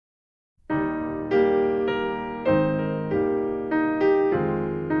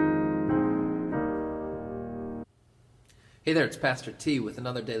Hey there, it's Pastor T with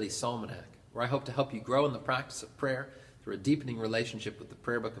another Daily Psalmanac, where I hope to help you grow in the practice of prayer through a deepening relationship with the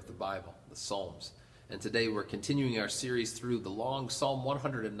prayer book of the Bible, the Psalms. And today we're continuing our series through the long Psalm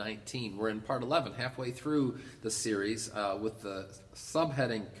 119. We're in part 11, halfway through the series with the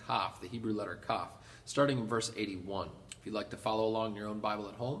subheading Kaf, the Hebrew letter Kaf, starting in verse 81. If you'd like to follow along in your own Bible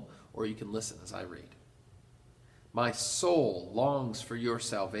at home, or you can listen as I read. My soul longs for your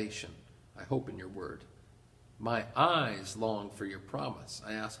salvation. I hope in your word. My eyes long for your promise.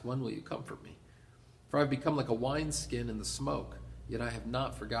 I ask, when will you comfort me? For I have become like a wineskin in the smoke, yet I have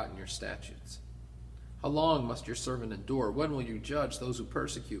not forgotten your statutes. How long must your servant endure? When will you judge those who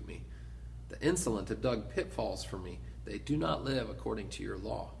persecute me? The insolent have dug pitfalls for me. They do not live according to your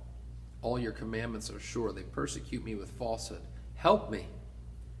law. All your commandments are sure. They persecute me with falsehood. Help me.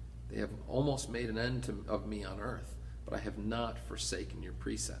 They have almost made an end of me on earth, but I have not forsaken your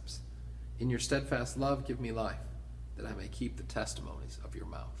precepts. In your steadfast love, give me life, that I may keep the testimonies of your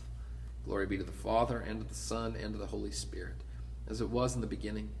mouth. Glory be to the Father, and to the Son, and to the Holy Spirit, as it was in the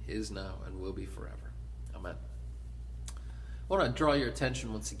beginning, is now, and will be forever. Amen. I want to draw your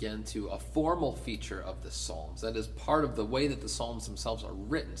attention once again to a formal feature of the Psalms. That is part of the way that the Psalms themselves are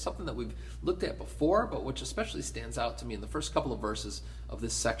written, something that we've looked at before, but which especially stands out to me in the first couple of verses of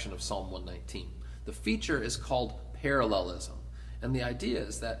this section of Psalm 119. The feature is called parallelism. And the idea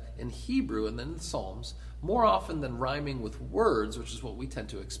is that in Hebrew and then in the Psalms, more often than rhyming with words, which is what we tend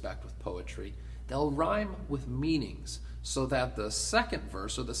to expect with poetry, they'll rhyme with meanings, so that the second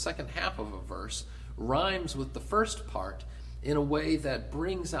verse or the second half of a verse rhymes with the first part in a way that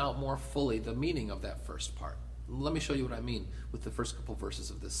brings out more fully the meaning of that first part. Let me show you what I mean with the first couple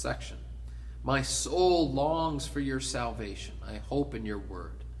verses of this section. My soul longs for your salvation. I hope in your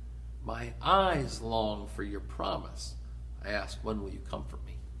word. My eyes long for your promise. I ask, when will you comfort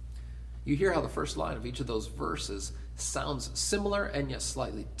me? You hear how the first line of each of those verses sounds similar and yet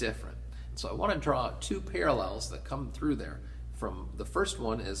slightly different. And so I want to draw two parallels that come through there. From the first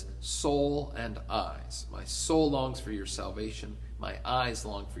one is soul and eyes. My soul longs for your salvation. My eyes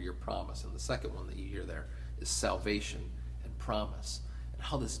long for your promise. And the second one that you hear there is salvation and promise. And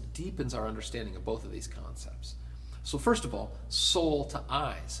how this deepens our understanding of both of these concepts. So first of all, soul to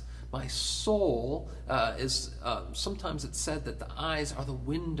eyes. My soul sometimes it's said that the eyes are the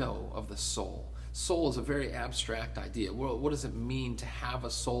window of the soul. Soul is a very abstract idea. What does it mean to have a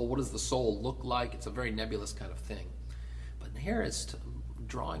soul? What does the soul look like? It's a very nebulous kind of thing. But here it's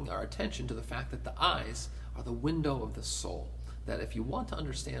drawing our attention to the fact that the eyes are the window of the soul. That if you want to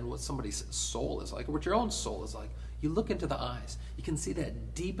understand what somebody's soul is like, or what your own soul is like, you look into the eyes. You can see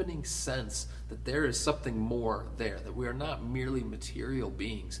that deepening sense that there is something more there, that we are not merely material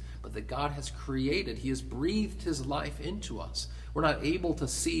beings, but that God has created, He has breathed His life into us. We're not able to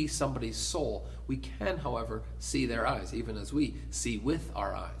see somebody's soul. We can, however, see their eyes, even as we see with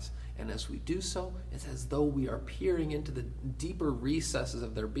our eyes. And as we do so, it's as though we are peering into the deeper recesses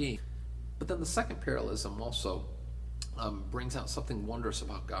of their being. But then the second parallelism also brings out something wondrous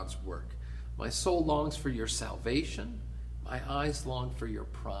about God's work. My soul longs for your salvation. My eyes long for your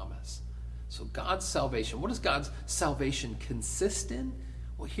promise. So God's salvation, what does God's salvation consist in?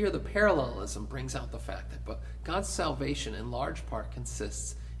 Well, here the parallelism brings out the fact that God's salvation in large part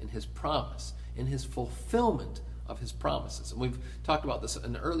consists in His promise, in His fulfillment of His promises. And we've talked about this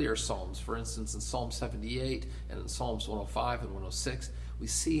in earlier Psalms. For instance, in Psalm 78 and in Psalms 105 and 106, we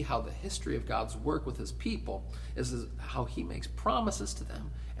see how the history of God's work with His people is how He makes promises to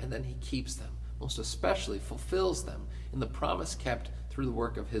them and then He keeps them, most especially fulfills them in the promise kept through the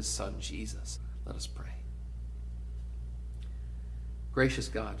work of His Son, Jesus. Let us pray. Gracious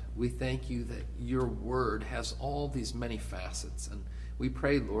God, we thank You that Your word has all these many facets, and we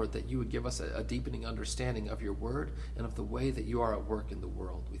pray, Lord, that You would give us a deepening understanding of Your word and of the way that You are at work in the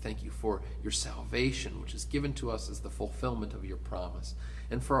world. We thank You for Your salvation, which is given to us as the fulfillment of Your promise.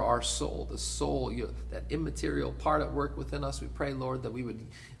 And for our soul, the soul, that immaterial part at work within us, we pray, Lord, that we would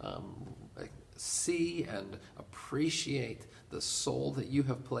see and appreciate the soul that You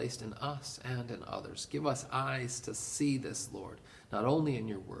have placed in us and in others. Give us eyes to see this, Lord, not only in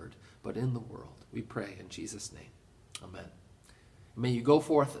Your word, but in the world. We pray in Jesus' name. Amen. May you go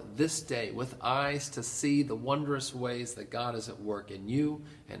forth this day with eyes to see the wondrous ways that God is at work in you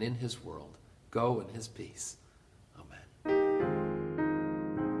and in His world. Go in His peace.